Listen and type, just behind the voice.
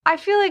I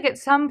feel like at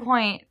some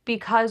point,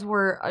 because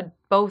we're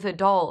both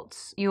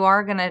adults, you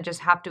are going to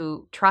just have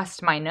to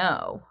trust my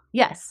no.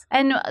 Yes.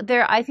 And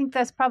I think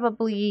that's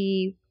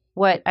probably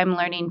what I'm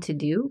learning to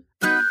do.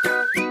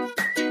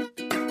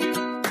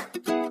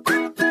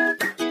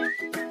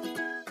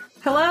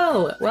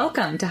 Hello,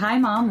 welcome to Hi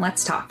Mom,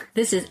 Let's Talk.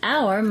 This is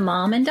our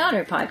mom and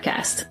daughter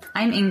podcast.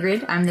 I'm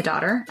Ingrid, I'm the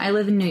daughter. I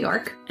live in New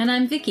York. And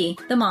I'm Vicky,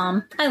 the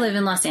mom. I live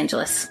in Los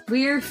Angeles.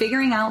 We're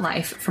figuring out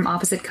life from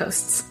opposite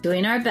coasts.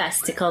 Doing our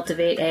best to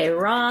cultivate a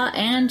raw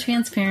and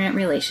transparent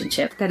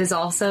relationship that is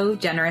also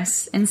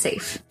generous and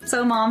safe.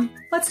 So Mom,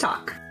 let's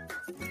talk.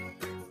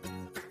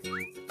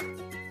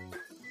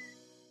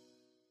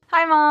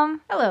 Hi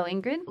Mom. Hello,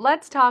 Ingrid.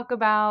 Let's talk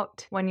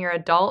about when your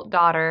adult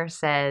daughter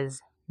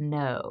says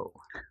no.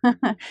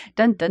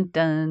 Dun, dun,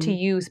 dun. To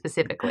you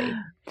specifically.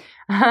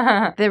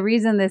 The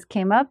reason this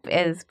came up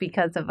is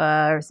because of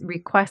a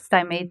request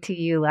I made to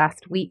you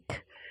last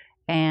week.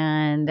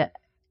 And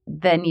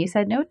then you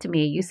said no to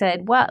me. You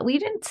said, well, you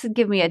didn't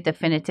give me a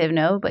definitive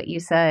no, but you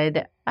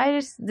said,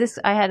 I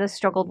had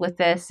struggled with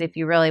this. If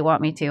you really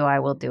want me to, I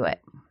will do it.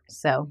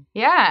 So,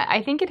 yeah,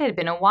 I think it had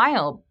been a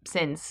while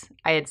since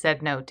I had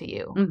said no to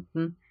you.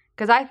 Mm-hmm.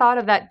 Because I thought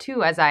of that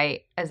too as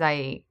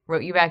I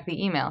wrote you back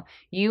the email.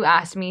 You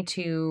asked me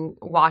to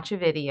watch a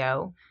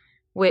video,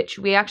 which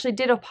we actually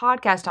did a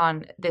podcast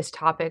on this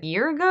topic a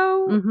year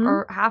ago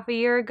or half a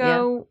year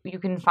ago. Yeah. You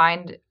can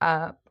find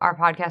our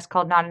podcast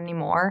called Not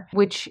Anymore,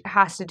 which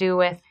has to do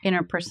with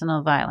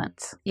interpersonal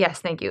violence. Yes,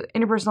 thank you.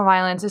 Interpersonal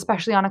violence,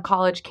 especially on a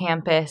college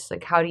campus.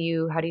 Like how do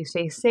you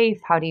stay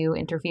safe? How do you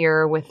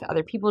interfere with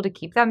other people to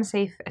keep them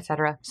safe,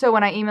 etc. So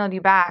when I emailed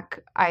you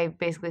back, I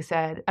basically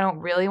said, I don't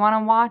really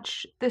want to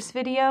watch this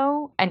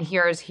video. And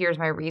here's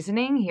my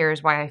reasoning.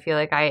 Here's why I feel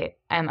like I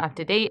am up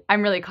to date.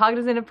 I'm really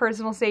cognizant of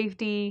personal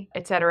safety,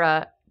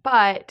 etc.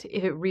 But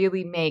if it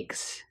really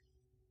makes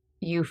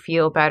you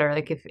feel better,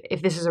 like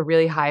if this is a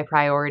really high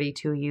priority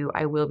to you,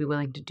 I will be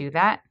willing to do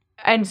that.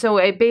 And so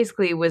it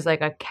basically was like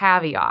a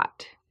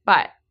caveat,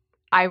 but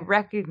I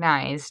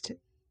recognized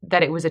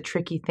that it was a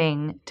tricky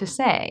thing to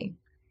say.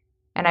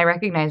 And I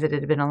recognized that it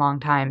had been a long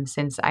time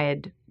since I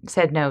had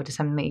said no to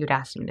something that you'd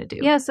asked me to do.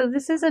 Yeah, so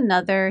this is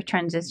another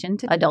transition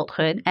to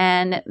adulthood.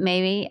 And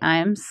maybe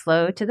I'm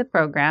slow to the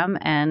program,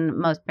 and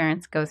most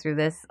parents go through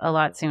this a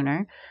lot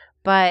sooner.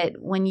 But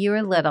when you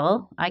were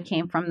little, I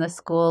came from the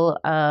school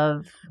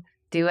of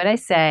do what I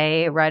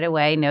say, right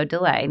away, no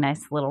delay.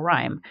 Nice little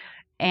rhyme.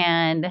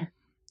 And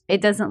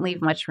it doesn't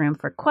leave much room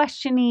for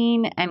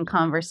questioning and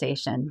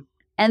conversation.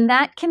 And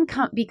that can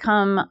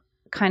become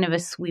kind of a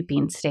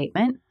sweeping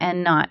statement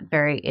and not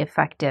very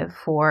effective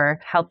for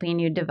helping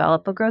you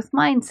develop a growth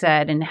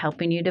mindset and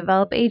helping you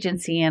develop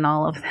agency and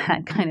all of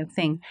that kind of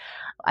thing.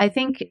 I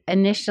think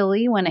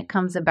initially when it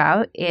comes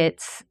about,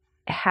 it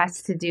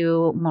has to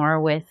do more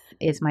with,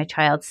 is my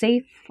child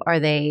safe?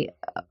 Are they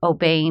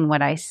obeying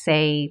what I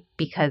say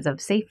because of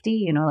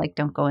safety? Like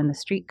don't go in the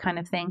street kind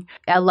of thing.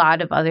 A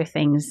lot of other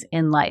things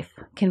in life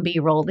can be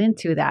rolled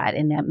into that,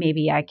 and that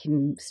maybe I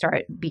can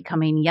start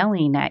becoming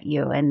yelling at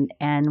you.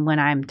 And when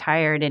I'm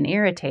tired and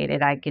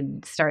irritated, I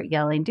could start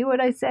yelling, do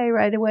what I say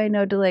right away,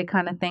 no delay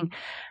kind of thing.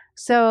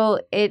 So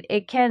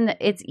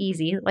it's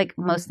easy, like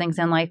most things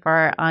in life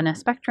are on a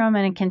spectrum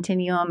and a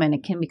continuum, and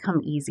it can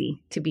become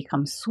easy to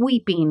become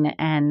sweeping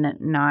and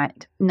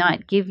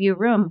not give you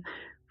room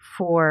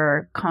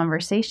for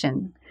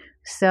conversation.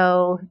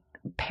 So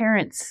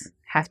parents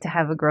have to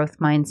have a growth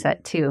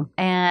mindset too.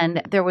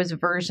 And there was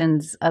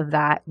versions of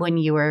that when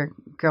you were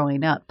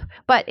growing up,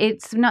 but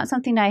it's not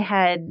something I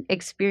had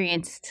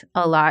experienced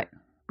a lot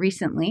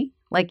recently,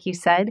 like you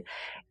said.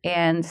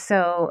 And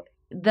so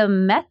the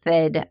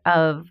method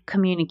of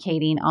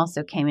communicating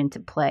also came into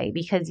play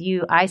because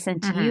I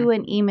sent you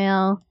an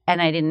email,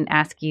 and I didn't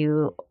ask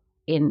you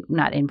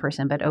not in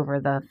person, but over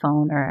the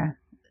phone or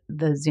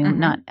the Zoom,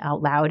 not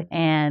out loud.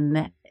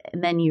 And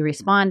then you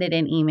responded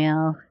in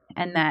email,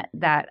 and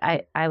that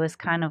I was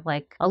kind of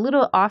like a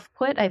little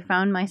off-put. I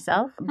found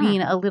myself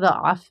being a little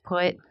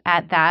off-put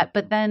at that.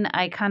 But then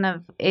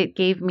it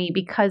gave me,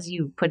 because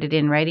you put it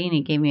in writing,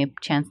 it gave me a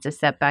chance to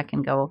step back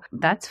and go,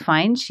 that's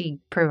fine. She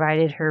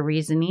provided her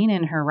reasoning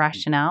and her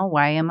rationale.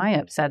 Why am I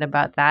upset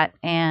about that?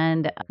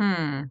 And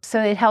so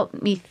it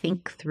helped me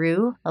think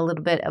through a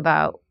little bit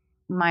about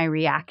my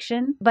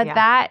reaction. But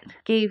that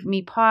gave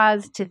me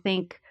pause to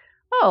think,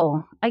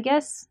 oh, I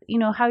guess,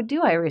 how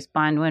do I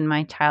respond when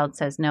my child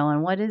says no?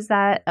 And what is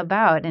that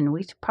about? And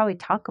we should probably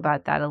talk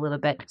about that a little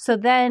bit. So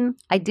then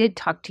I did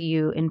talk to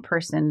you in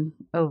person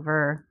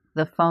over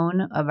the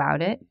phone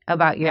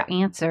about your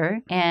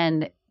answer.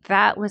 And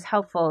that was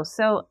helpful.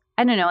 So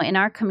I don't know, in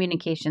our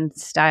communication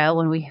style,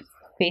 when we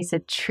face a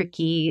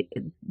tricky,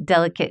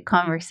 delicate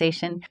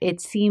conversation,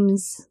 it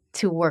seems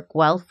to work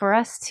well for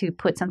us to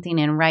put something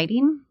in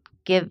writing,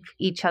 give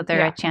each other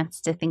a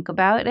chance to think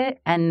about it,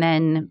 and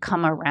then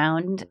come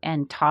around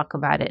and talk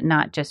about it,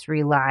 not just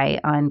rely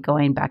on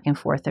going back and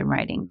forth in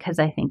writing. Because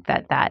I think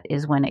that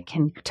is when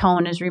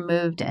tone is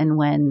removed and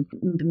when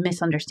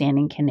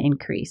misunderstanding can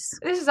increase.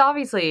 This is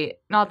obviously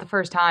not the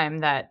first time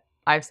that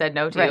I've said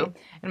no to Right.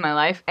 in my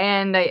life.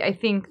 And I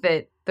think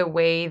that the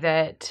way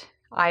that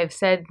I've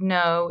said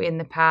no in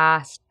the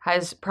past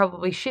has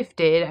probably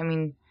shifted. I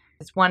mean,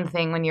 it's one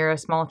thing when you're a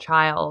small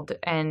child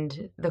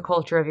and the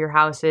culture of your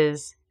house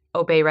is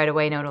obey right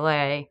away, no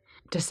delay,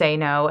 to say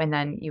no, and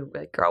then you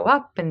grow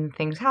up and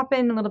things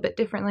happen a little bit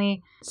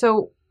differently.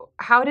 So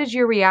how did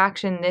your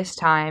reaction this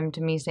time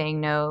to me saying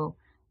no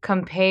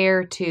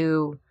compare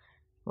to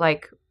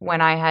like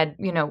when I had,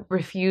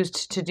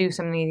 refused to do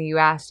something that you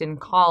asked in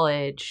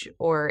college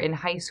or in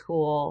high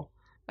school?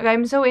 Like,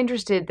 I'm so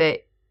interested that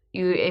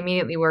you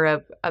immediately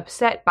were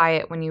upset by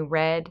it when you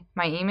read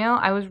my email.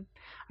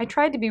 I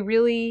tried to be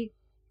really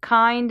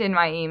kind in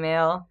my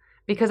email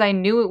because I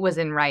knew it was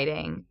in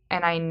writing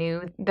and I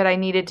knew that I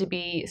needed to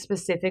be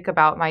specific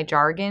about my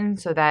jargon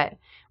so that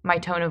my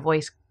tone of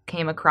voice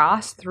came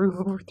across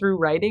through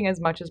writing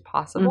as much as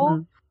possible.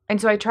 Mhm. And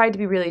so I tried to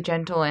be really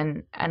gentle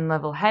and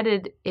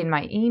level-headed in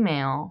my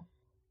email.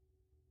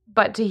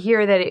 But to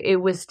hear that it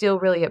was still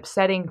really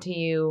upsetting to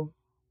you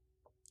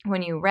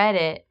when you read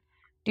it,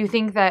 do you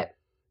think that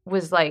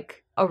was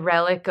like a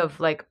relic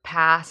of like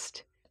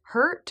past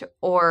hurt?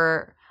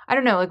 Or I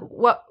don't know, like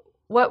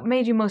what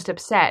made you most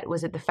upset?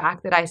 Was it the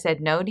fact that I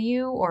said no to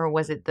you, or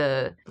was it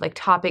the like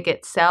topic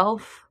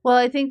itself? Well,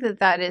 I think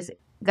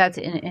that's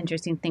an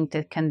interesting thing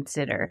to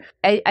consider.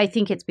 I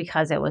think it's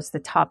because the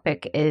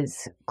topic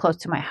is close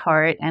to my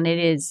heart, and it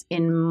is,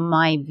 in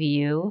my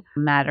view, a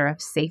matter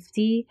of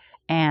safety,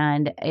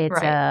 and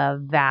it's Right. a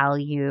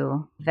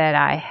value that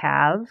I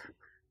have,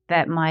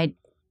 that my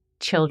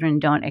children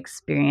don't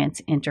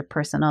experience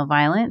interpersonal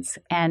violence,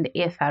 and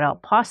if at all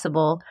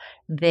possible,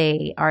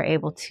 they are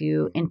able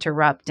to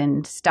interrupt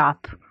and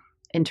stop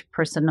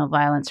interpersonal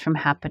violence from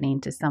happening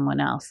to someone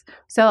else.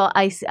 So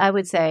I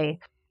would say,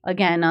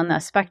 again, on the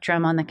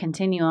spectrum, on the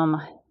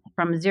continuum,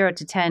 from 0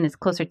 to 10 is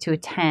closer to a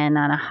 10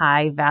 on a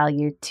high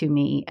value to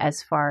me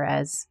as far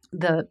as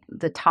the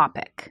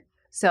topic.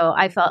 So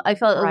I felt a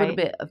little Right.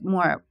 bit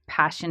more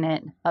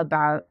passionate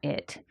about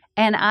it.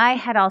 And I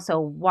had also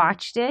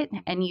watched it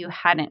and you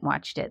hadn't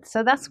watched it.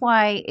 So that's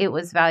why it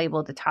was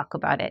valuable to talk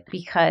about it,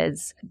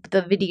 because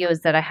the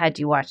videos that I had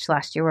you watch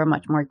last year were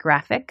much more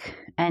graphic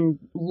and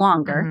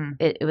longer. Mhm.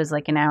 It was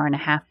like an hour and a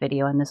half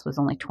video, and this was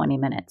only 20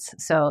 minutes.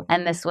 So,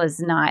 and this was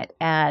not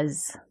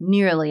as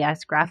nearly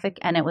as graphic,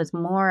 and it was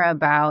more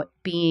about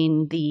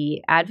being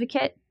the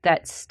advocate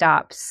that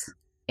stops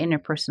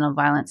interpersonal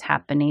violence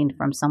happening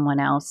from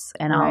someone else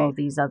and all Right. of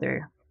these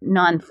other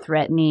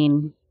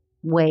non-threatening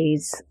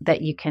ways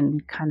that you can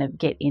kind of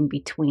get in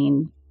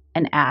between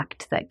an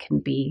act that can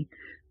be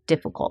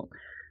difficult.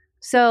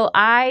 So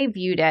I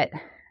viewed it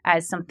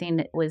as something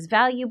that was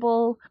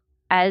valuable,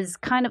 as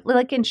kind of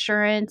like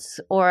insurance,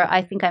 or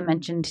I think I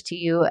mentioned to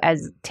you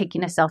as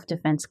taking a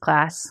self-defense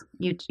class.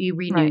 You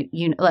renew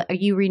Right.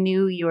 you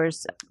renew your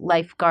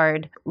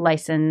lifeguard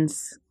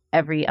license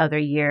every other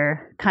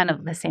year, kind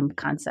of the same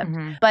concept.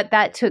 Mhm. But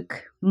that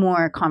took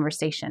more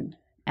conversation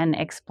and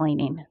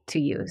explaining to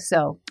you.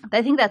 So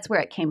I think that's where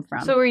it came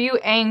from. So were you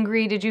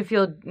angry? Did you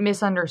feel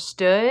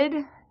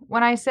misunderstood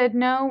when I said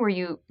no? Were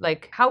you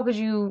like, how could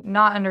you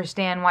not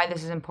understand why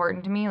this is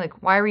important to me?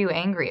 Like, why were you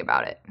angry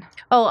about it?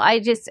 Oh, I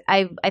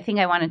think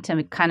I wanted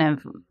to kind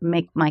of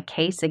make my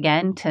case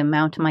again to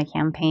mount my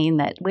campaign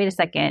that, wait a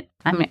second,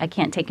 I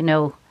can't take a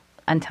no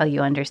until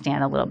you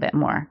understand a little bit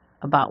more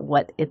about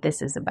what this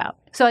is about.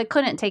 So I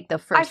couldn't take the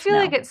first I feel no.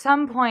 like at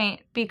some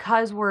point,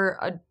 because we're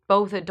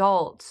both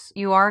adults,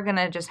 you are going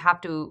to just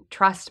have to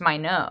trust my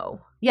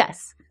no.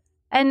 Yes.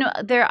 And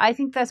I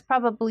think that's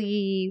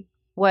probably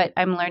what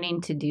I'm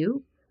learning to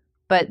do.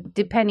 But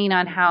depending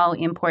on how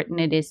important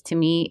it is to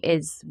me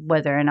is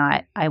whether or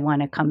not I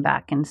want to come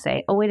back and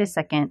say, oh, wait a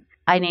second,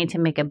 I need to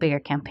make a bigger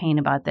campaign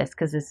about this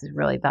because this is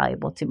really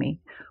valuable to me,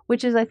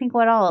 which is, I think,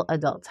 what all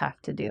adults have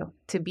to do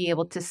to be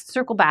able to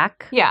circle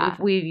back. Yeah.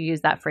 We've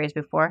used that phrase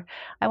before.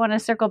 I want to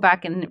circle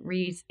back and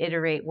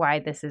reiterate why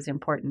this is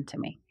important to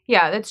me.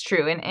 Yeah, that's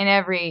true. In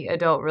every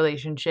adult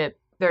relationship,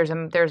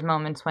 there's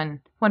moments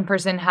when one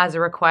person has a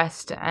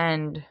request,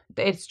 and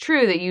it's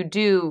true that you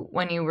do,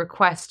 when you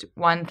request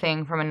one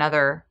thing from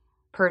another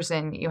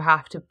person, you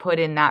have to put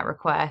in that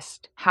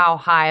request how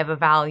high of a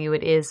value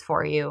it is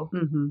for you.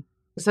 Mm-hmm.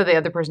 So the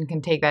other person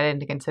can take that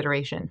into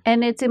consideration.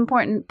 And it's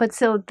important, but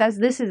so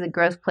this is a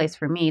growth place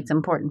for me. It's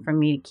important for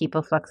me to keep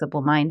a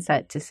flexible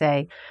mindset to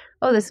say,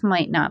 oh, this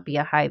might not be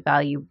a high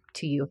value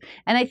to you.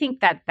 And I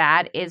think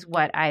that is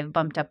what I've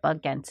bumped up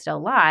against a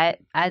lot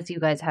as you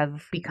guys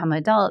have become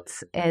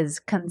adults, is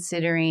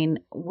considering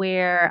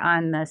where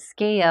on the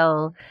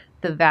scale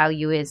the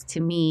value is to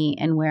me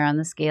and where on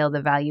the scale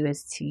the value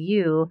is to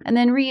you. And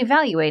then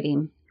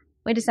reevaluating.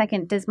 Wait a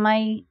second, does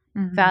my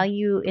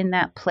value in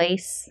that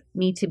place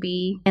need to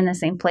be in the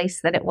same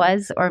place that it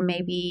was? Or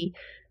maybe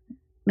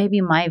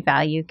my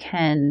value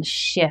can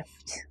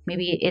shift.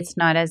 Maybe it's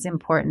not as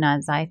important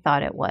as I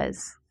thought it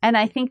was. And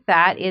I think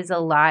that is a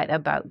lot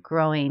about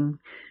growing,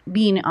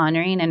 being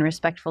honoring and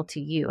respectful to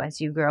you as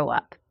you grow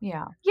up.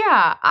 Yeah.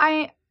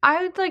 I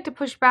would like to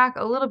push back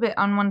a little bit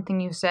on one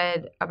thing you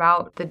said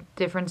about the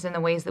difference in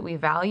the ways that we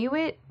value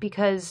it,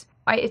 because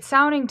it's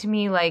sounding to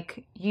me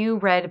like you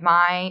read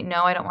my,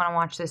 no, I don't want to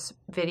watch this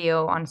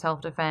video on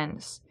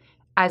self-defense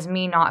as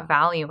me not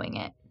valuing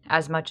it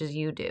as much as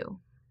you do.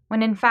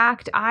 When in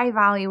fact, I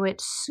value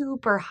it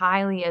super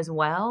highly as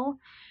well.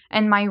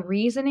 And my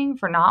reasoning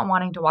for not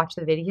wanting to watch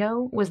the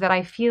video was that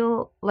I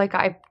feel like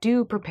I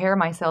do prepare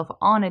myself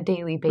on a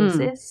daily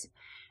basis.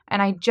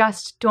 And I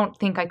just don't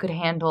think I could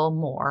handle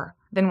more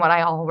than what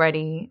I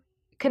already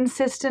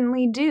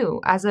consistently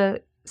do as a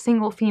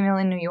single female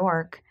in New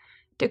York,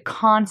 to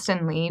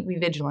constantly be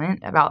vigilant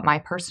about my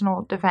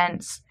personal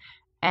defense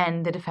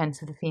and the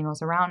defense of the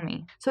females around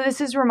me. So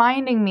this is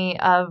reminding me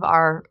of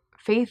our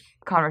faith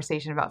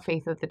conversation about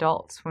faith with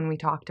adults, when we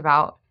talked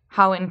about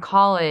how in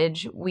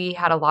college we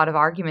had a lot of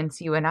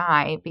arguments, you and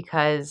I,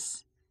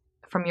 because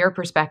from your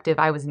perspective,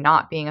 I was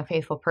not being a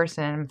faithful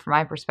person. And from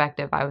my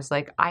perspective, I was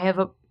like, I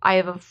have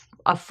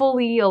a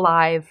fully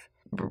alive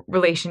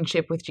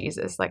relationship with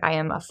Jesus. Like, I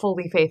am a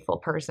fully faithful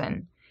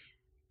person.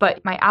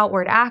 But my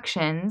outward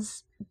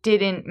actions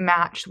didn't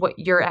match what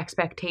your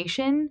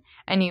expectation.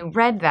 And you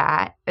read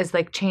that as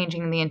like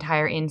changing the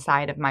entire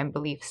inside of my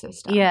belief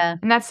system. Yeah.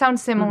 And that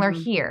sounds similar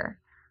here,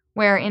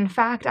 where in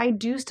fact, I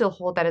do still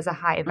hold that as a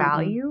high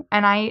value.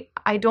 And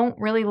I don't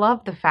really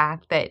love the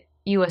fact that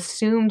you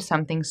assumed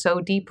something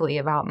so deeply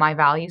about my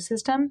value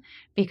system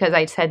because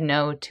I said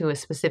no to a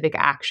specific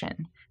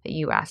action that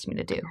you asked me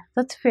to do.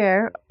 That's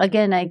fair.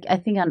 Again, I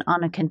think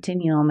on a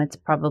continuum, it's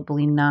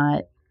probably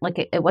not like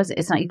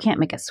it's not, you can't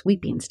make a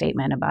sweeping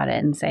statement about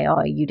it and say,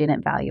 oh, you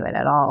didn't value it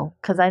at all.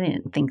 Because I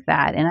didn't think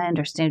that. And I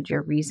understand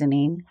your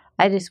reasoning.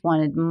 I just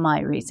wanted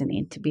my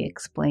reasoning to be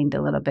explained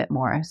a little bit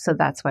more. So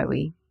that's why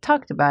we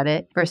talked about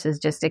it versus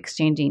just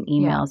exchanging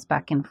emails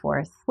back and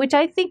forth, which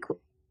I think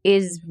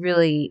is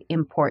really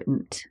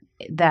important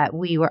that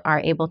we are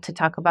able to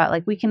talk about.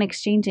 Like, we can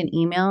exchange an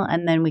email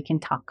and then we can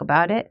talk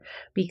about it,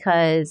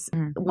 because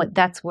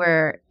that's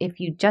where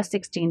if you just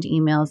exchange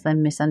emails,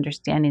 then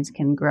misunderstandings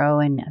can grow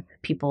and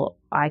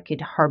I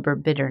could harbor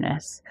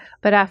bitterness.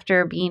 But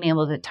after being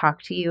able to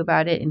talk to you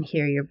about it and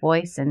hear your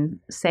voice and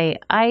say,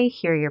 I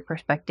hear your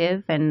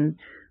perspective and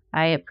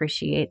I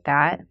appreciate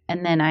that.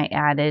 And then I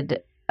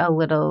added a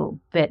little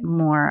bit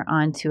more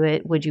onto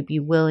it. Would you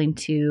be willing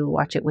to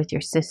watch it with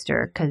your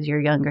sister? Because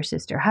your younger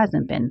sister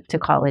hasn't been to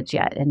college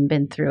yet and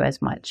been through as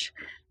much.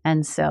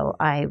 And so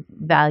I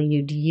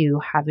valued you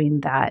having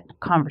that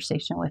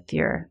conversation with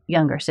your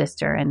younger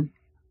sister and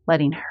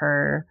letting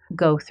her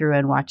go through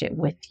and watch it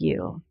with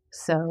you.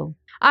 So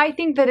I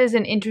think that is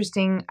an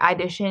interesting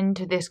addition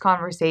to this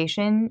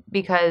conversation,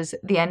 because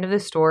the end of the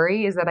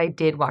story is that I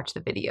did watch the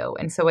video.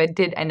 And so I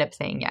did end up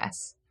saying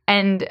yes.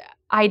 And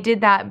I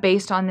did that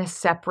based on this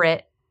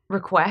separate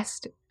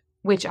request,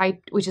 which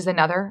is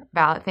another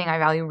thing I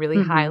value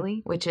really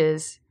highly, which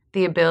is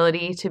the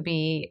ability to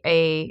be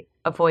a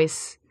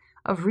voice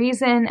of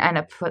reason and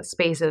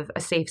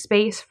a safe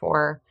space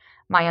for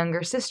my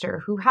younger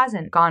sister, who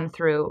hasn't gone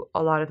through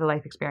a lot of the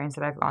life experience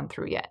that I've gone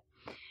through yet.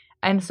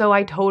 And so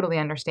I totally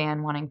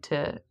understand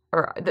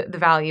the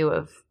value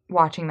of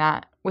watching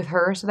that with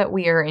her, so that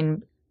we are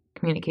in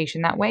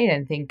communication that way.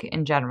 And think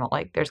in general,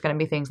 like, there's going to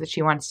be things that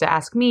she wants to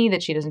ask me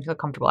that she doesn't feel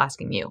comfortable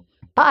asking you.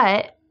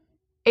 But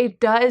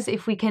it does,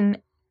 if we can,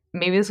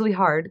 maybe this will be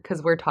hard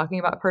because we're talking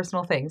about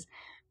personal things,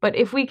 but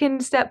if we can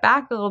step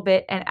back a little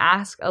bit and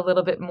ask a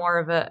little bit more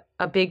of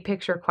a big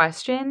picture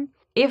question,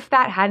 if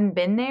that hadn't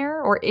been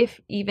there, or if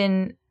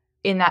even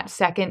in that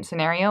second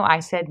scenario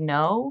I said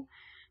no,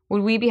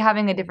 would we be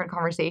having a different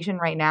conversation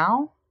right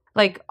now?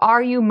 Like,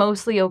 are you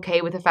mostly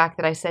okay with the fact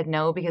that I said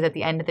no because at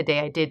the end of the day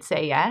I did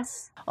say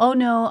yes? Oh,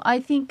 no, I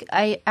think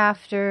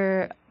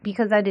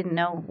because I didn't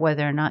know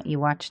whether or not you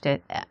watched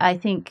it, I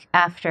think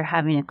after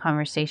having a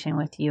conversation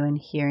with you and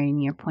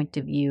hearing your point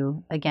of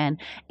view again,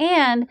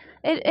 and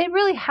it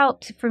really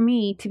helped for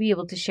me to be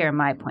able to share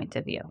my point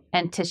of view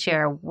and to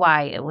share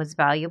why it was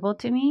valuable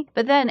to me.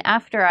 But then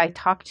after I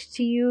talked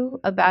to you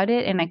about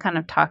it and I kind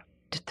of talked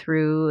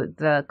through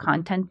the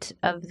content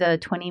of the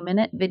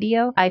 20-minute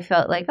video, I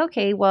felt like,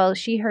 okay, well,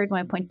 she heard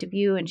my point of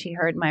view and she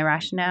heard my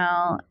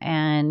rationale,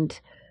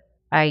 and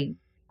I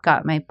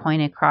got my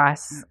point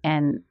across,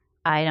 and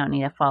I don't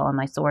need to fall on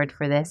my sword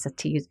for this,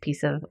 to use a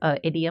piece of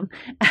idiom.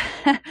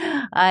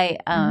 I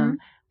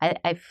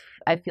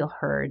feel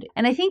heard.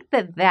 And I think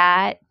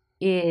that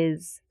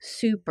is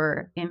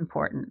super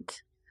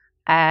important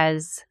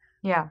as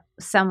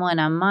someone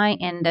on my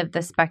end of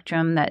the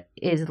spectrum that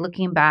is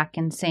looking back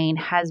and saying,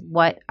 has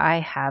what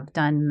I have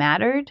done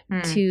mattered?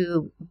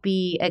 To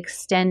be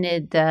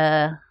extended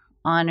the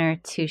honor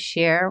to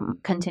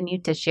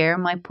continue to share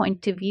my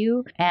point of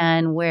view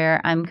and where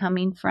I'm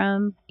coming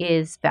from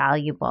is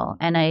valuable.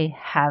 And I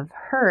have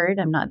heard,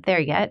 I'm not there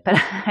yet, but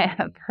I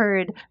have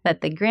heard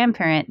that the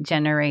grandparent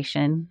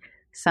generation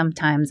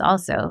sometimes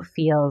also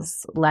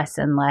feels less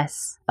and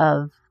less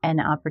of an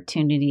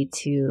opportunity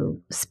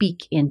to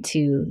speak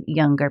into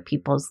younger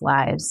people's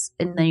lives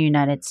in the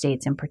United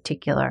States in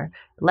particular,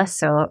 less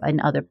so in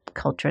other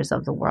cultures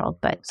of the world.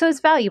 But so it's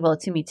valuable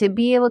to me to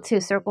be able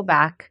to circle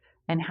back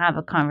and have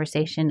a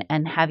conversation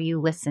and have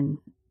you listen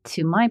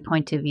to my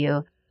point of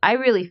view I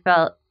really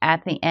felt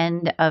at the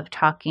end of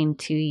talking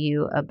to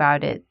you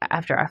about it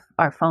after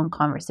our phone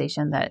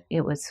conversation that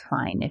it was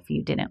fine if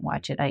you didn't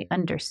watch it. I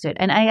understood.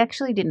 And I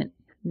actually didn't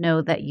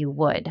know that you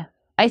would.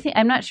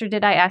 I'm not sure,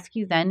 did I ask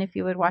you then if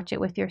you would watch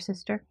it with your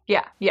sister?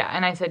 Yeah.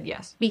 And I said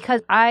yes.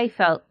 Because I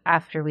felt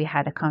after we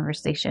had a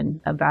conversation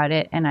about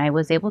it and I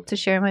was able to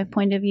share my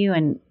point of view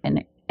and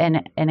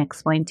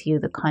explain to you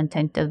the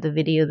content of the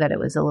video that it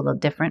was a little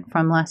different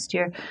from last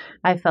year,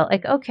 I felt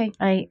like, okay,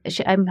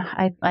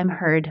 I'm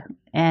heard,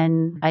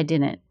 and I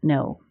didn't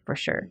know for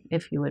sure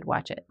if you would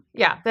watch it.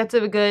 Yeah, that's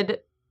a good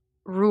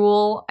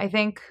rule, I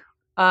think,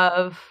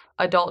 of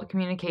adult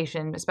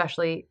communication,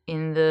 especially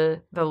in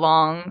the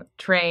long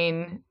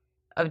train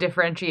of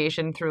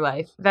differentiation through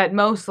life, that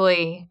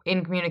mostly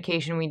in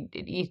communication we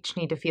each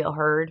need to feel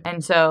heard.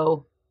 And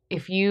so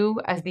if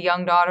you, as the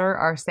young daughter,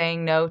 are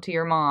saying no to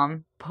your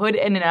mom, put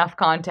in enough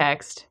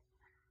context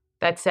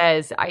that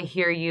says, I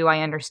hear you,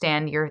 I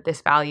understand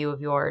this value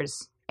of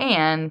yours,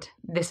 and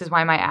this is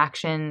why my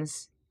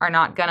actions are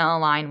not going to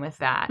align with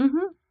that.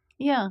 Mm-hmm.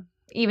 Yeah.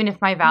 Even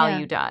if my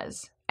value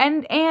does.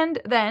 And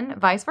then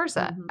vice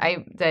versa.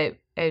 Mm-hmm.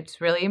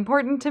 It's really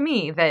important to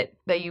me that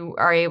you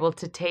are able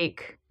to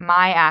take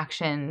my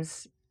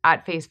actions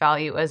at face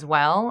value as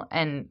well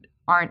and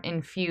aren't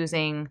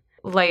infusing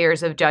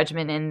layers of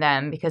judgment in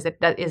them because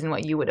that isn't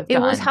what you would have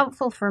done. It was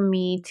helpful for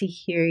me to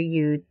hear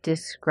you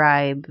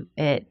describe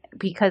it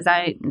because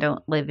I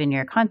don't live in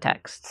your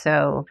context.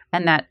 So,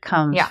 and that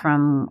comes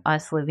from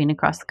us living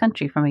across the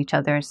country from each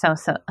other. So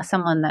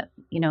someone that,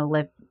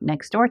 lived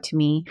next door to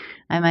me,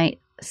 I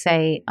might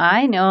say,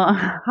 I know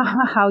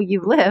how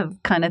you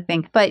live kind of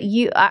thing. But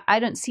I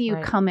don't see you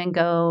come and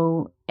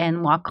go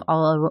and walk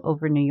all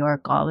over New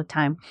York all the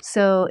time.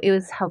 So it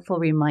was a helpful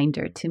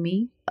reminder to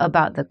me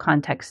about the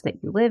context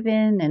that you live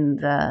in and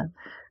the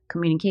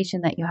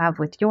communication that you have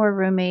with your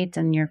roommates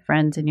and your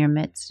friends in your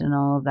midst and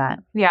all of that.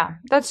 Yeah,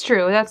 that's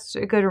true. That's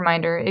a good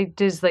reminder. It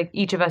is like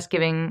each of us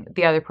giving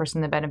the other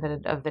person the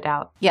benefit of the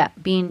doubt. Yeah,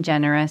 being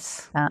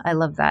generous. I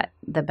love that,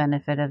 the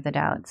benefit of the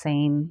doubt,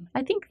 saying,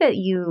 I think that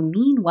you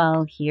mean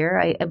well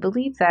here. I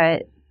believe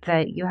that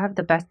you have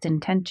the best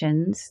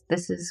intentions.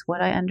 This is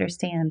what I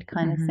understand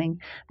kind of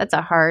thing. That's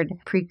a hard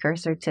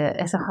precursor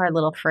it's a hard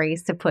little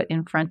phrase to put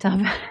in front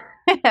of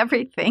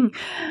everything,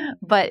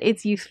 but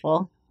it's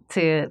useful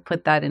to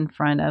put that in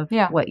front of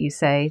what you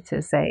say, to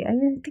say, I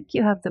think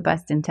you have the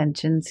best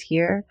intentions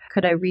here.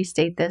 Could I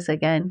restate this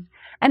again?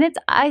 And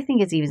I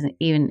think it's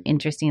even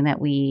interesting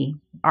that we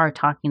are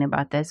talking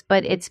about this,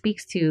 but it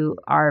speaks to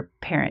our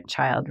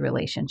parent-child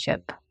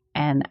relationship.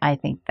 And I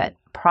think that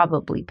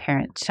probably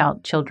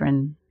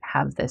children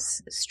have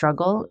this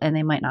struggle and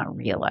they might not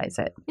realize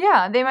it.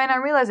 Yeah, they might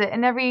not realize it.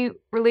 And every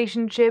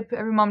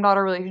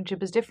mom-daughter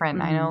relationship is different.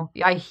 Mm-hmm. I know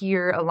I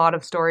hear a lot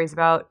of stories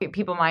about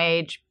people my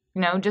age,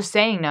 just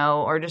saying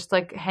no or just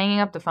like hanging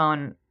up the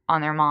phone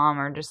on their mom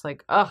or just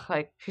like,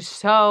 like she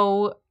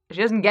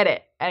doesn't get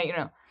it.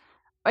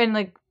 And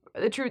like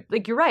the truth,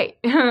 like you're right.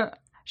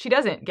 She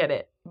doesn't get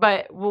it.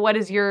 But what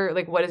is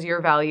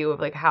your value of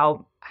like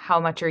how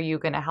much are you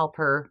going to help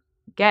her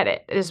get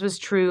it? This was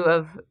true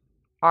of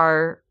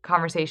our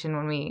conversation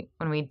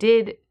when we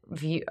did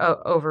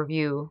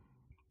overview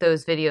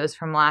those videos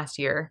from last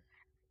year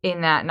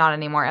in that Not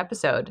Anymore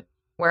episode,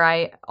 where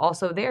I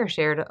also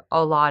shared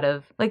a lot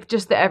of like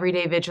just the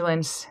everyday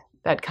vigilance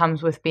that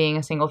comes with being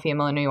a single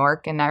female in New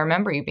York. And I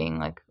remember you being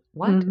like,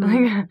 what?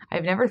 Mm-hmm. Like,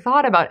 I've never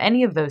thought about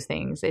any of those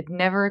things. It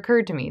never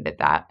occurred to me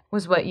that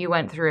was what you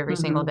went through every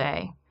single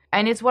day.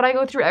 And it's what I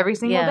go through every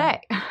single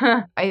day.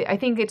 I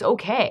think it's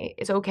okay.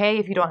 It's okay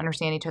if you don't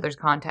understand each other's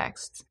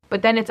contexts.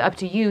 But then it's up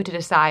to you to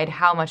decide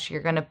how much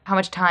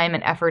time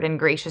and effort and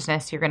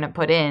graciousness you're going to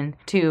put in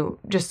to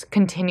just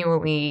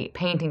continually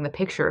painting the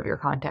picture of your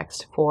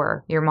context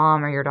for your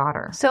mom or your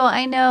daughter. So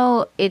I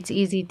know it's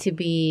easy to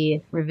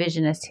be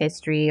revisionist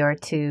history or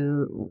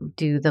to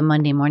do the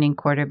Monday morning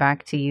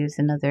quarterback, to use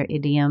another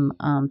idiom,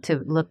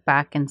 to look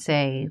back and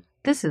say,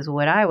 this is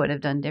what I would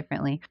have done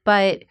differently.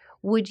 But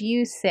would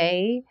you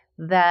say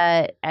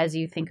that as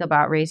you think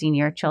about raising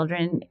your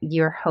children,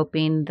 you're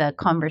hoping the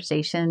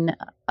conversation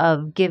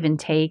of give and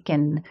take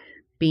and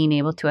being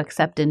able to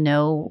accept a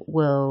no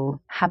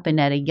will happen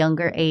at a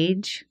younger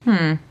age?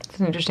 That's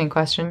an interesting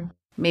question.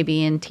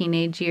 Maybe in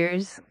teenage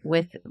years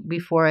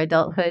before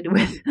adulthood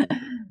with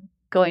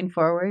going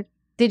forward.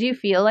 Did you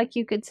feel like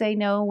you could say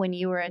no when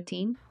you were a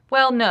teen?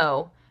 Well,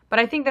 no. But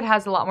I think that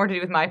has a lot more to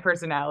do with my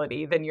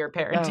personality than your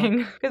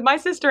parenting. Because my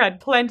sister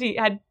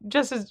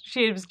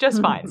she was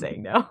just fine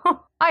saying no.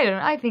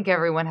 I think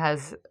everyone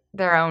has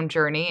their own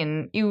journey,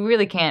 and you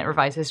really can't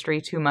revise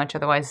history too much,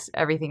 otherwise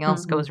everything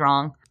else goes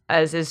wrong,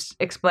 as is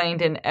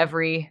explained in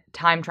every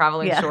time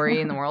traveling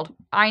story in the world.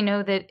 I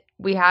know that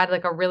we had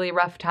like a really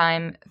rough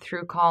time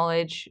through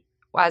college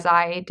as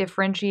I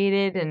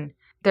differentiated, and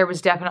there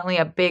was definitely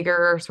a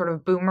bigger sort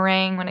of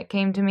boomerang when it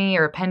came to me,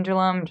 or a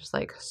pendulum, just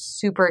like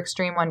super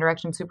extreme one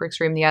direction, super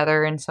extreme the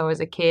other. And so as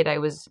a kid, I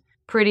was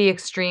pretty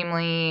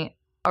extremely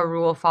a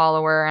rule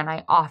follower, and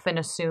I often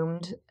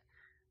assumed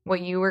what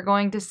you were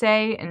going to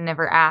say and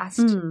never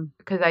asked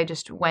because I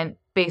just went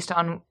based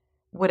on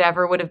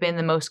whatever would have been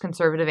the most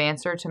conservative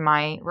answer to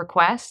my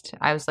request.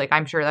 I was like,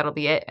 I'm sure that'll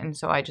be it. And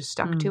so I just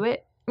stuck to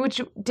it,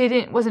 which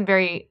wasn't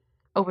very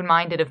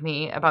open-minded of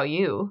me about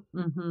you.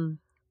 Mm-hmm.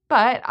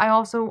 But I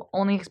also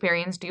only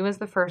experienced you as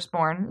the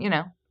firstborn, you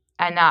know,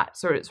 and that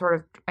sort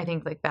of, I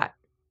think like that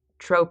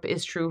trope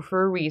is true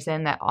for a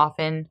reason, that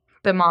often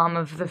the mom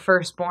of the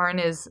firstborn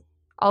is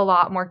a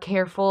lot more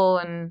careful,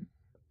 and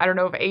I don't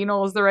know if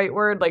anal is the right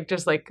word, like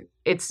just like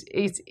it's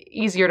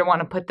easier to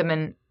want to put them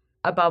in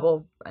a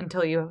bubble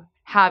until you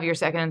have your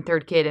second and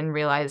third kid and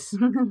realize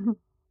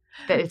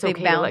that it's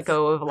okay to let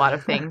go of a lot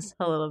of things.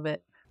 A little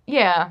bit.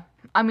 Yeah.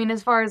 I mean,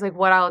 as far as like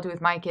what I'll do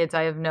with my kids,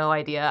 I have no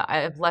idea. I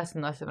have less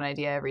and less of an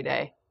idea every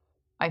day.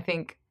 I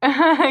think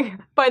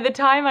by the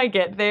time I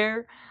get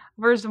there,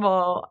 first of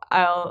all,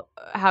 I'll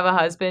have a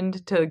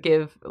husband to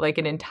give like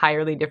an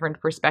entirely different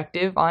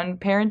perspective on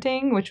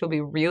parenting, which will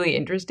be really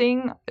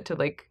interesting to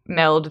like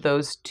meld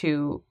those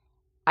two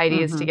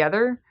ideas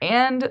together.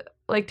 And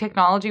like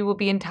technology will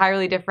be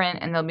entirely different,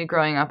 and they'll be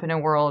growing up in a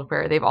world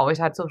where they've always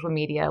had social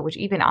media, which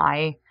even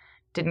I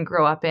didn't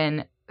grow up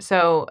in.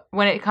 So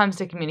when it comes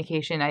to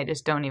communication, I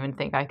just don't even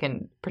think I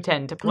can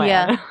pretend to plan.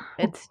 Yeah,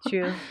 it's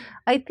true.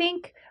 I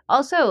think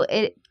also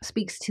it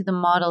speaks to the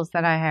models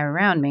that I have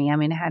around me. I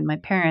mean, I had my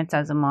parents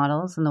as a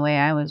models and the way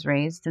I was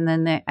raised. And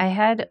then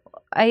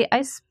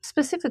I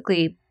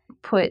specifically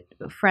put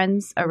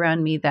friends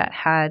around me that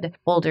had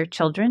older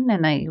children,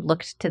 and I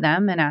looked to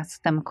them and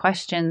asked them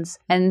questions.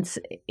 And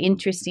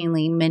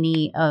interestingly,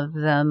 many of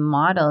the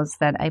models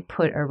that I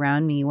put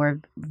around me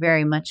were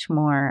very much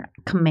more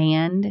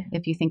command,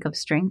 if you think of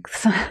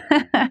strengths.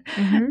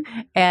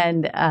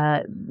 And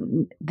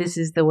this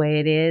is the way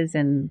it is.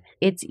 And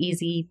it's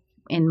easy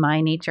in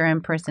my nature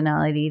and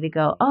personality to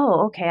go,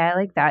 oh, okay, I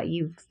like that.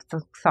 You've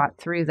thought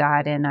through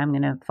that, and I'm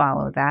going to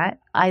follow that.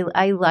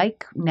 I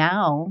like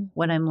now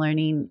what I'm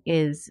learning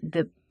is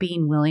the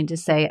being willing to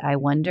say, I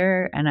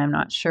wonder, and I'm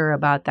not sure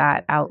about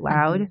that out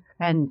loud,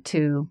 and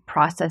to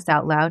process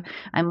out loud.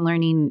 I'm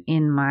learning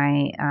in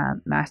my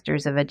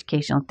Master's of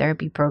Educational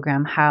Therapy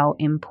program how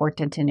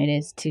important it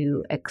is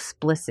to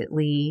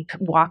explicitly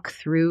walk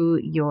through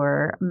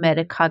your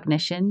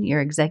metacognition,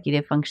 your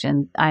executive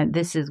function.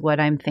 This is what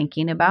I'm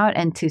thinking about,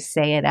 and to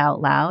say it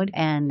out loud.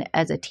 And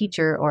as a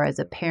teacher or as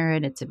a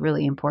parent, it's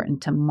really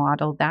important to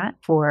model that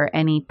for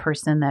any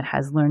person that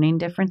has learning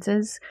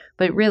differences.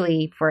 But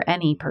really, for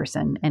any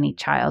person, any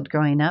child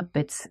growing up,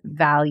 it's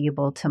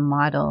valuable to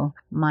model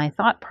my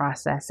thought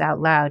process out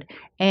loud.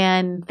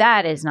 And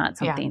that is not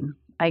something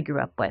I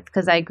grew up with,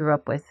 because I grew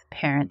up with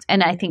parents.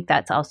 And I think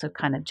that's also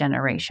kind of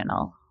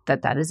generational,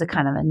 that is a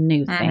kind of a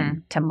new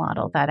thing to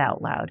model that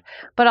out loud.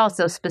 But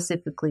also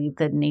specifically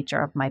the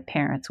nature of my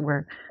parents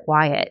were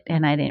quiet,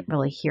 and I didn't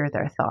really hear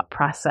their thought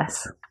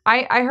process.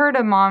 I heard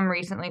a mom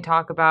recently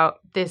talk about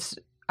this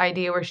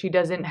idea where she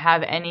doesn't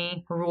have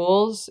any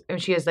rules.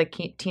 And she has like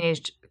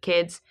teenage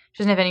kids.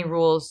 She doesn't have any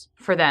rules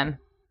for them,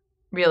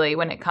 really,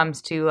 when it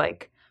comes to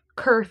like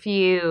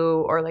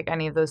curfew or like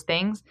any of those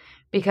things.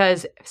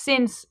 Because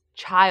since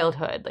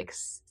childhood,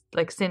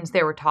 like since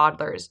they were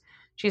toddlers,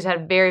 she's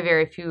had very,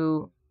 very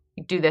few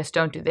do this,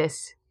 don't do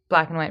this,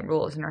 black and white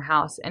rules in her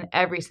house. And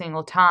every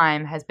single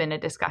time has been a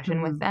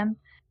discussion with them.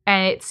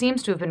 And it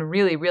seems to have been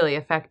really, really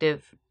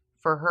effective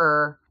for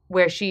her,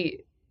 where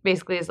she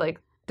basically is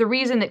like, the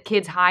reason that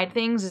kids hide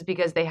things is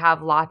because they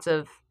have lots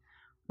of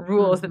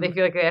rules that they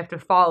feel like they have to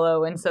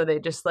follow. And so they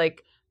just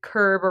like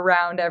curb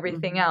around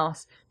everything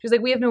else. She's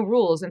like, we have no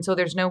rules. And so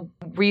there's no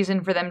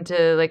reason for them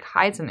to like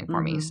hide something for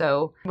me.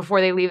 So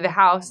before they leave the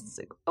house, it's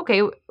like,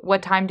 okay,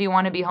 what time do you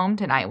want to be home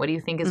tonight? What do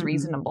you think is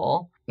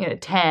reasonable?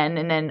 10.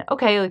 And then,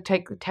 okay,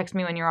 like text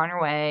me when you're on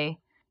your way.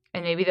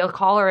 And maybe they'll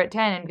call her at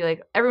 10 and be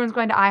like, everyone's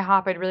going to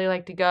IHOP. I'd really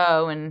like to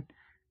go. And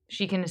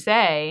she can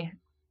say,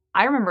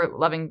 I remember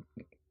loving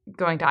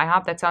going to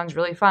IHOP. That sounds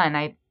really fun.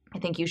 I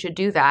think you should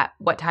do that.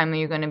 What time are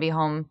you going to be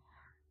home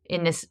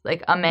in this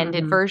like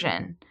amended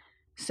version?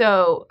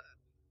 So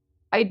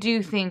I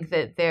do think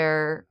that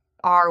there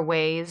are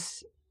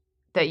ways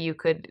that you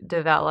could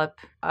develop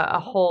a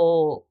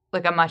whole,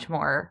 like a much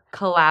more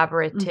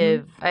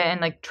collaborative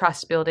and like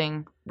trust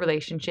building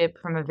relationship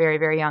from a very,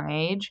 very young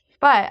age.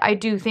 But I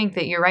do think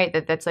that you're right,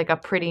 that that's like a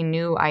pretty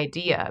new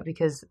idea,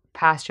 because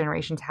past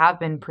generations have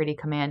been pretty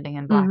commanding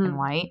in black and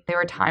white. There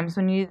were times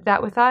when you did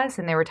that with us,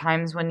 and there were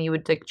times when you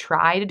would like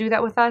try to do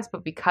that with us.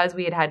 But because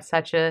we had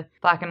such a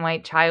black and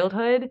white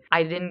childhood,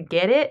 I didn't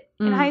get it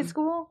in high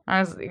school.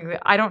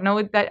 I don't know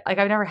that, like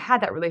I've never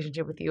had that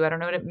relationship with you. I don't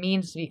know what it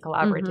means to be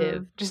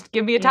collaborative. Just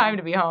give me a time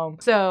to be home.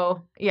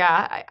 So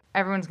yeah,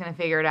 everyone's going to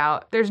figure it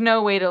out. There's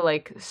no way to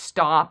like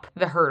stop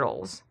the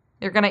hurdles.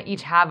 They're going to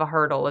each have a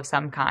hurdle of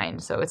some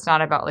kind. So it's not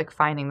about like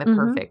finding the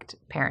perfect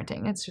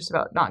parenting. It's just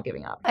about not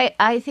giving up.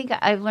 I think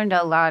I've learned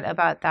a lot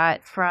about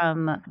that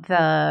from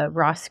the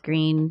Ross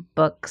Greene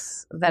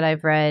books that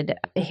I've read.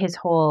 His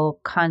whole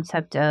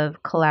concept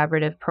of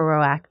collaborative,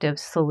 proactive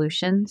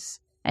solutions.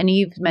 And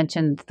you've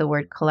mentioned the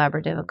word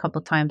collaborative a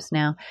couple times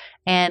now.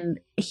 And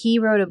he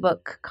wrote a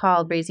book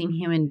called Raising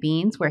Human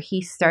Beings, where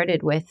he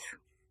started with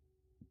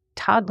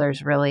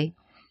toddlers, really.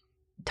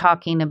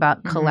 talking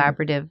about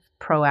collaborative,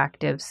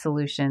 proactive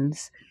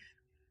solutions,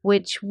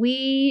 which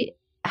we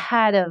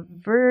had a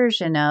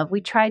version of.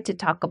 We tried to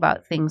talk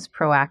about things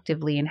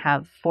proactively and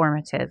have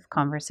formative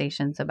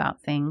conversations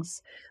about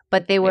things,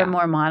 but they were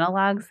more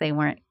monologues. They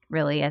weren't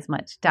really as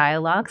much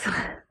dialogues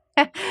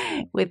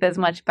with as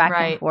much back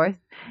and forth.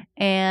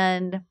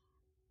 And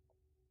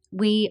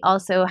we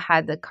also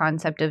had the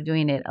concept of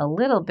doing it a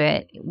little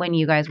bit when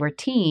you guys were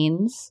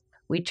teens.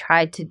 We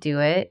tried to do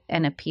it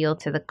and appeal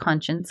to the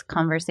conscience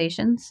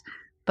conversations.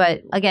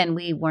 But again,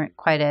 we weren't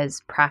quite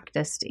as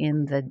practiced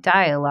in the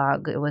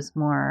dialogue. It was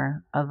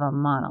more of a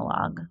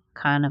monologue,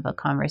 kind of a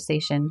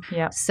conversation.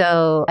 Yeah.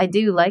 So I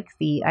do like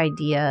the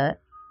idea,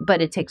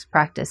 but it takes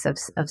practice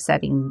of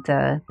setting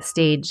the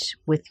stage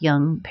with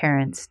young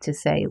parents to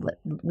say,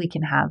 we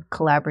can have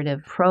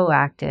collaborative,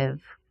 proactive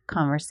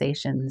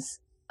conversations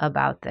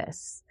about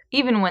this.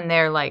 Even when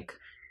they're like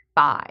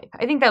 5.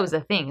 I think that was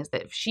the thing, is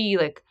that if she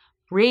like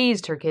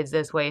raised her kids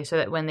this way so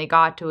that when they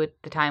got to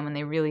the time when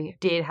they really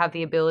did have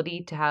the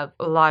ability to have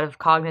a lot of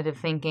cognitive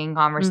thinking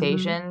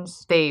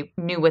conversations, they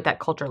knew what that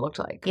culture looked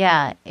like.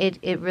 Yeah,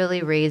 it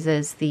really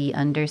raises the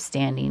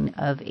understanding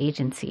of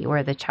agency,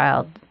 where the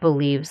child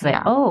believes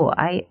that,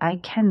 I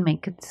can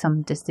make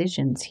some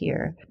decisions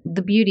here.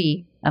 The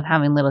beauty of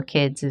having little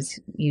kids is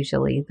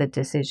usually the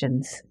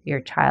decisions your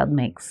child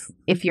makes.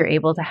 If you're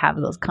able to have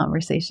those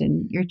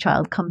conversations, your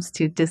child comes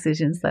to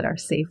decisions that are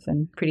safe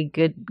and pretty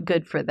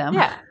good for them.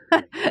 Yeah.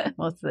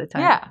 Most of the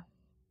time. Yeah.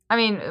 I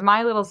mean,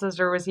 my little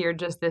sister was here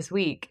just this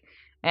week,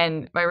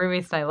 and my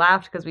roommates and I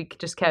laughed because we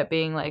just kept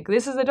being like,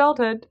 this is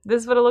adulthood.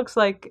 This is what it looks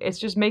like. It's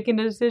just making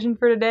a decision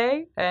for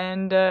today,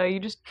 and you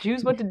just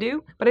choose what to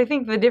do. But I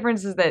think the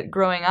difference is that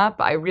growing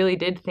up, I really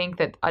did think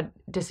that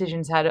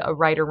decisions had a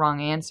right or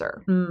wrong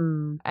answer.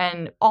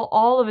 And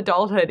all of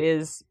adulthood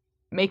is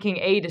making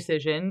a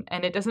decision,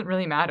 and it doesn't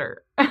really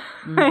matter.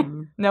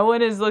 No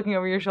one is looking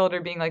over your shoulder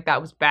being like, that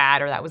was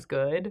bad or that was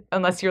good,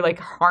 unless you're like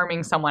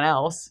harming someone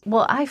else.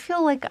 Well, I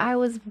feel like I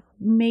was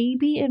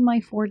maybe in my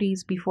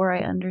 40s before I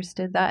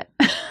understood that.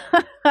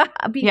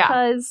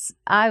 Because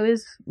I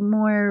was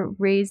more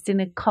raised in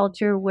a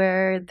culture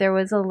where there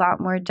was a lot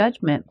more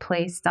judgment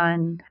placed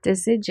on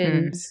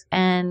decisions,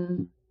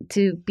 and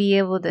to be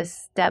able to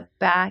step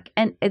back,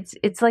 and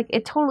it's like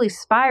it totally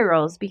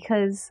spirals,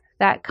 because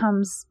that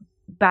comes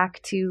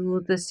back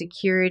to the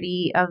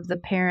security of the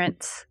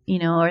parents,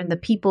 or the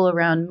people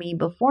around me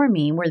before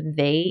me. Were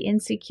they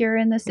insecure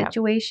in the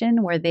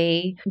situation? Were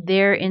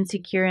they're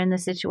insecure in the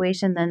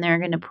situation? Then they're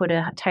going to put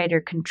a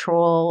tighter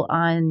control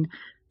on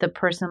the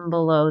person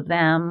below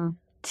them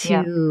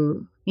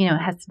to, it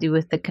has to do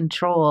with the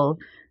control,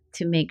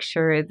 to make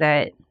sure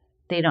that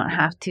they don't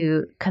have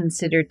to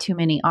consider too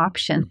many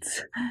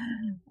options.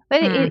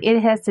 But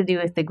it has to do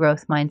with the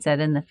growth mindset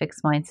and the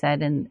fixed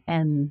mindset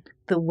and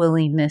the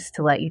willingness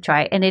to let you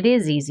try. And it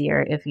is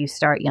easier if you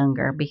start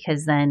younger,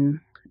 because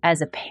then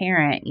as a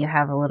parent, you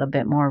have a little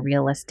bit more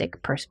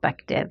realistic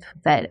perspective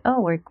that,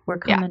 we're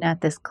coming at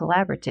this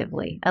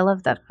collaboratively. I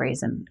love that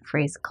phrase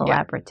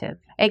collaborative.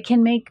 Yeah. It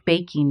can make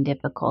baking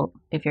difficult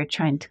if you're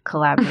trying to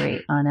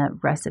collaborate on a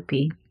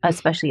recipe,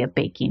 especially a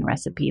baking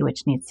recipe,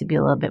 which needs to be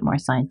a little bit more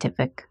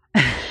scientific.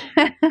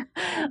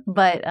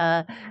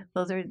 But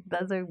those are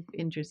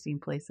interesting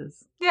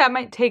places. Yeah, it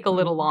might take a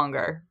little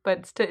longer,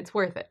 but it's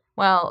worth it.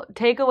 Well,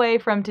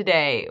 takeaway from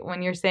today: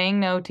 when you're saying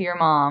no to your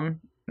mom,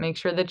 make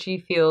sure that she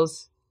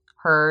feels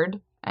heard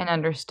and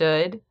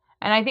understood.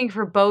 And I think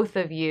for both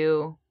of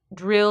you,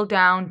 drill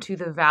down to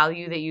the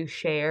value that you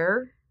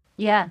share.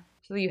 Yeah.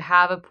 So that you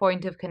have a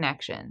point of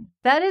connection.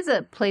 That is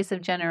a place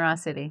of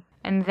generosity.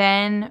 And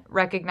then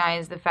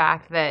recognize the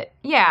fact that,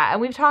 and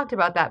we've talked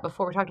about that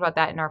before. We talked about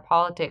that in our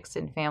Politics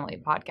and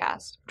Family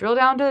podcast. Drill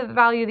down to the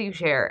value that you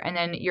share, and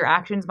then your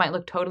actions might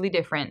look totally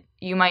different.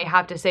 You might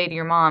have to say to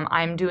your mom,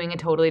 I'm doing a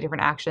totally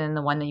different action than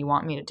the one that you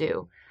want me to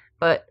do.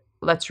 But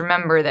let's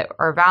remember that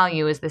our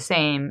value is the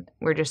same.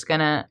 We're just going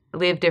to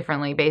live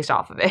differently based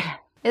off of it.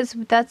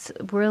 That's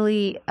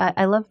really,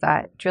 I love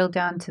that. Drill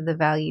down to the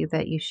value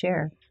that you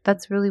share.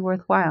 That's really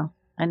worthwhile.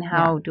 And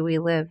how do we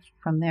live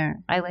from there?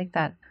 I like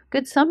that.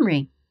 Good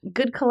summary.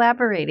 Good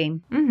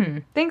collaborating.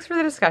 Thanks for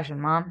the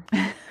discussion, Mom.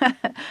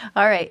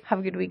 All right. Have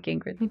a good week,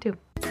 Ingrid. Me too.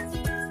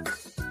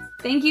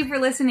 Thank you for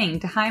listening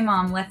to Hi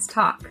Mom, Let's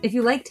Talk. If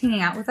you liked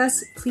hanging out with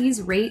us,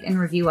 please rate and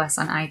review us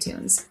on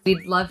iTunes.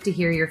 We'd love to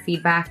hear your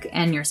feedback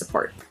and your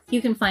support.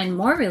 You can find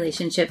more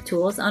relationship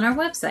tools on our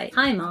website,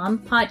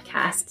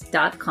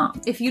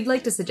 HiMomPodcast.com. If you'd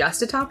like to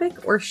suggest a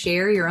topic or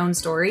share your own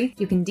story,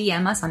 you can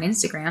DM us on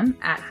Instagram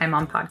at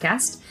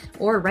HiMomPodcast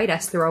or write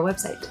us through our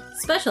website.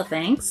 Special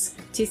thanks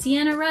to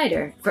Sienna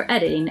Ryder for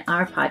editing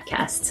our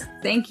podcast.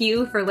 Thank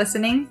you for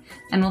listening,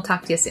 and we'll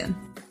talk to you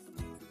soon.